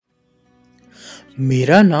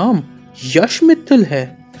मेरा नाम यश मित्तल है।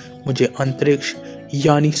 मुझे अंतरिक्ष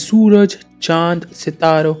यानी सूरज, चांद,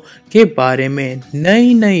 सितारों के बारे में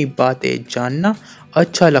नई नई बातें जानना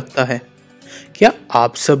अच्छा लगता है। क्या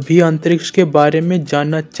आप सब भी अंतरिक्ष के बारे में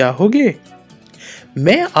जानना चाहोगे?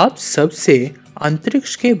 मैं आप सबसे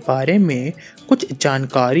अंतरिक्ष के बारे में कुछ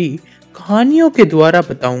जानकारी कहानियों के द्वारा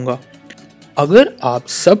बताऊंगा। अगर आप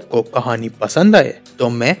सबको कहानी पसंद आए तो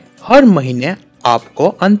मैं हर महीने आपको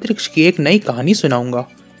अंतरिक्ष की एक नई कहानी सुनाऊंगा।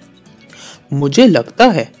 मुझे लगता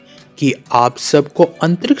है कि आप सबको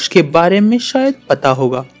अंतरिक्ष के बारे में शायद पता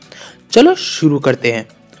होगा। चलो शुरू करते हैं।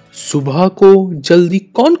 सुबह को जल्दी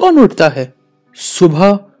कौन कौन उठता है?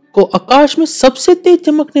 सुबह को आकाश में सबसे तेज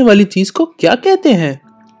चमकने वाली चीज को क्या कहते हैं?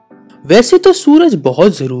 वैसे तो सूरज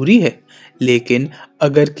बहुत जरूरी है, लेकिन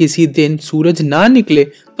अगर किसी दिन सूरज ना निकले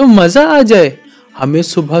तो मजा आ जाए। हमें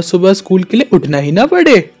सुबह सुबह स्कूल के लिए उठना ही ना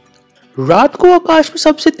पड़े। रात को आकाश में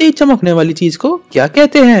सबसे तेज चमकने वाली चीज को क्या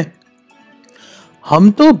कहते हैं? हम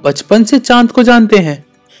तो बचपन से चांद को जानते हैं,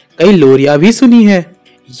 कई लोरियां भी सुनी है।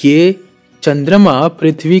 ये चंद्रमा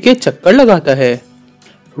पृथ्वी के चक्कर लगाता है।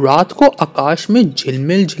 रात को आकाश में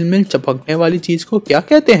झिलमिल झिलमिल चमकने वाली चीज को क्या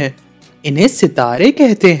कहते हैं? इन्हें सितारे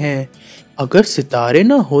कहते हैं। अगर सितारे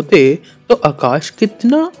ना होते तो आकाश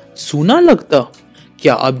कितना सूना लगता।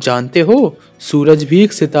 क्या आप जानते हो सूरज भी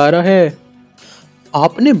एक सितारा है?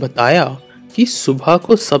 आपने बताया कि सुबह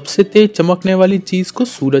को सबसे तेज चमकने वाली चीज को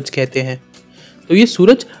सूरज कहते हैं, तो ये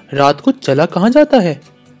सूरज रात को चला कहाँ जाता है?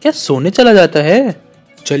 क्या सोने चला जाता है?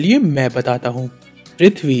 चलिए मैं बताता हूँ।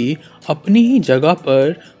 पृथ्वी अपनी ही जगह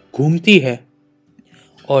पर घूमती है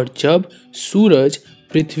और जब सूरज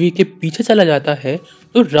पृथ्वी के पीछे चला जाता है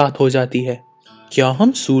तो रात हो जाती है। क्या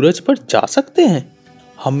हम सूरज पर जा सकते हैं?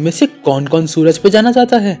 हम में से कौन कौन सूरज पर जाना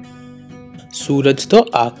चाहता है? सूरज तो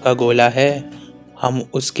आग का गोला है, हम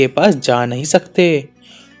उसके पास जा नहीं सकते।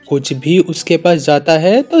 कुछ भी उसके पास जाता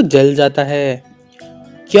है तो जल जाता है।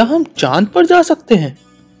 क्या हम चांद पर जा सकते हैं?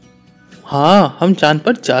 हाँ, हम चांद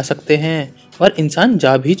पर जा सकते हैं और इंसान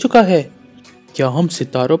जा भी चुका है। क्या हम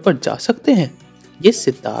सितारों पर जा सकते हैं? ये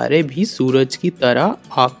सितारे भी सूरज की तरह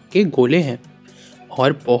आग के गोले हैं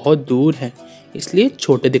और बहुत दूर हैं, इसलिए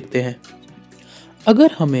छोटे दिखते हैं।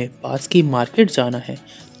 अगर हमें पास की मार्केट जाना है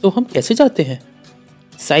तो हम कैसे जाते हैं?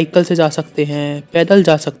 साइकिल से जा सकते हैं, पैदल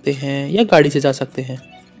जा सकते हैं या गाड़ी से जा सकते हैं।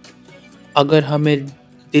 अगर हमें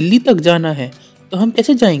दिल्ली तक जाना है तो हम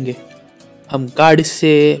कैसे जाएंगे? हम गाड़ी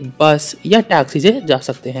से, बस या टैक्सी से जा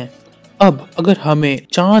सकते हैं। अब अगर हमें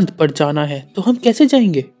चांद पर जाना है तो हम कैसे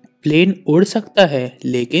जाएंगे? प्लेन उड़ सकता है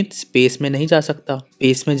लेकिन स्पेस में नहीं जा सकता।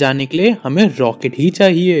 स्पेस में जाने के लिए हमें रॉकेट ही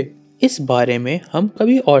चाहिए। इस बारे में हम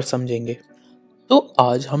कभी और समझेंगे। तो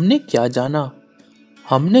आज हमने क्या जाना?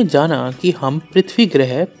 हमने जाना कि हम पृथ्वी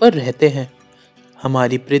ग्रह पर रहते हैं।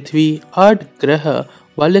 हमारी पृथ्वी 8 ग्रह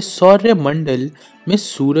वाले सौर मंडल में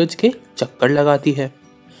सूरज के चक्कर लगाती है।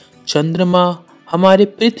 चंद्रमा हमारे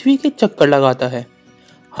पृथ्वी के चक्कर लगाता है।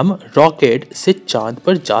 हम रॉकेट से चांद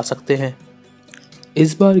पर जा सकते हैं।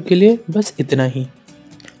 इस बार के लिए बस इतना ही।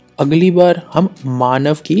 अगली बार हम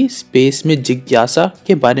मानव की स्पेस में जिज्ञासा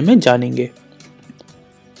के बारे में जानेंगे।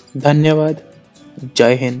 धन्यवाद।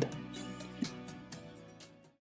 जय हिंद।